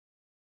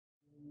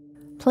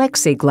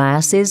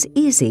Plexiglass is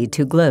easy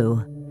to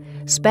glue.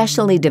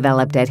 Specially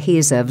developed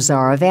adhesives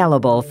are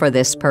available for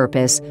this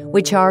purpose,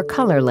 which are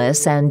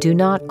colorless and do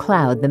not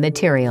cloud the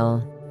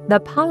material.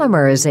 The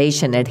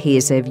polymerization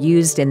adhesive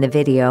used in the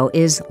video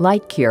is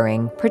light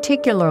curing,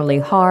 particularly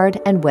hard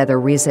and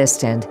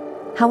weather-resistant.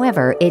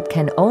 However, it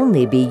can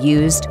only be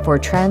used for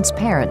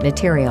transparent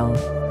material.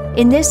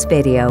 In this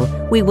video,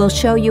 we will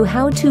show you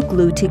how to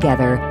glue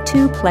together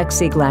two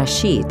plexiglass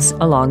sheets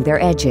along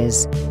their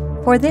edges.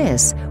 For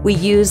this, we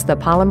use the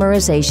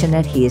polymerization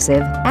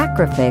adhesive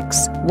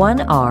ACRIFIX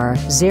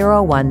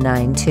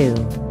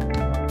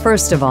 1R0192.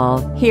 First of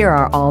all, here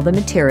are all the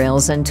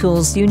materials and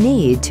tools you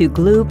need to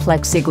glue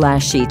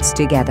plexiglass sheets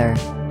together.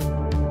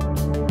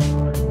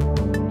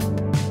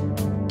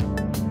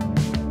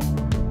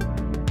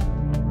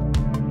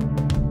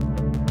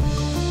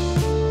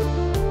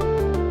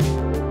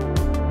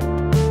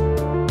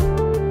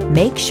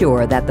 Make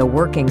sure that the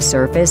working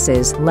surface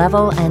is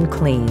level and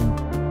clean.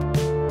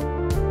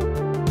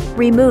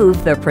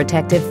 Remove the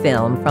protective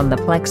film from the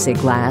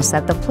plexiglass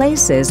at the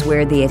places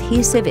where the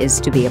adhesive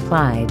is to be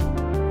applied.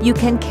 You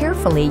can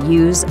carefully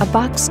use a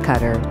box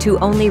cutter to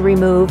only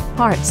remove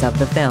parts of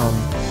the film.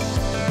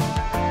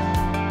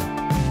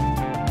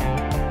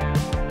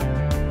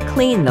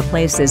 Clean the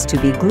places to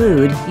be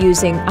glued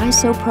using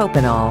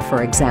isopropanol,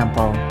 for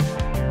example.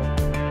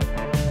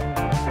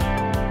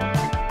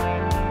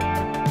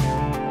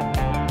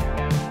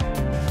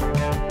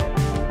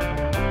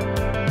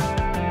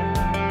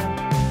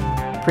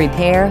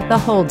 Prepare the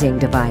holding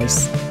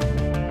device.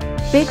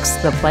 Fix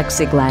the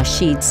plexiglass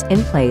sheets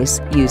in place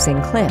using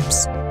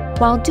clips.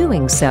 While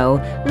doing so,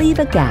 leave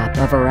a gap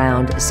of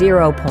around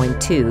 0.2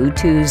 to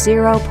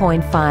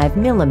 0.5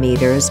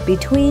 millimeters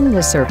between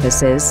the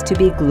surfaces to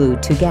be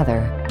glued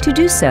together. To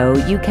do so,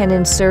 you can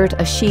insert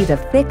a sheet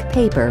of thick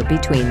paper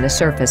between the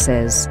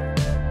surfaces.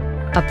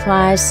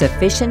 Apply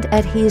sufficient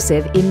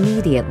adhesive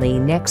immediately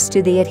next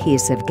to the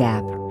adhesive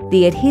gap.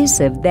 The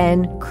adhesive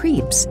then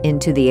creeps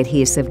into the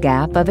adhesive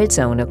gap of its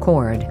own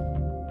accord.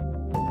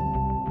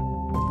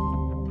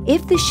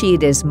 If the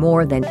sheet is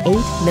more than 8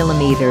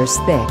 millimeters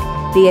thick,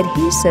 the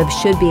adhesive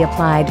should be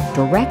applied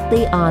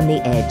directly on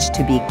the edge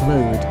to be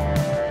glued.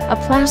 A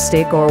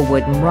plastic or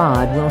wooden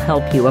rod will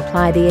help you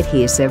apply the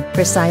adhesive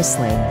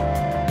precisely.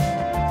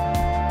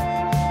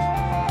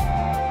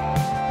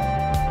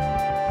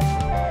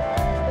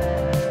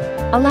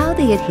 Allow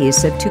the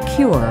adhesive to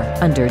cure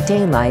under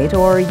daylight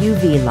or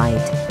UV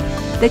light.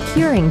 The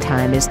curing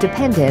time is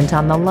dependent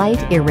on the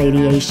light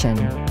irradiation.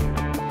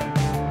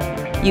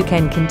 You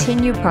can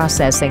continue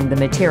processing the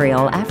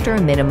material after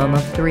a minimum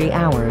of 3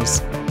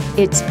 hours.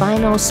 Its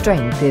final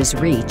strength is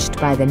reached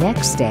by the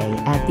next day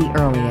at the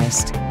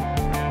earliest.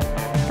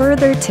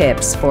 Further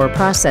tips for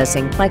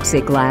processing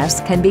plexiglass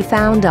can be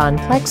found on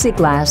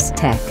Plexiglas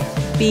Tech.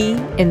 Be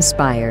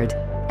inspired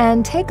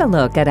and take a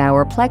look at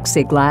our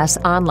plexiglass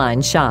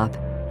online shop.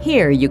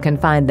 Here you can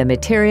find the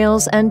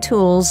materials and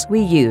tools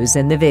we use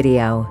in the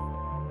video.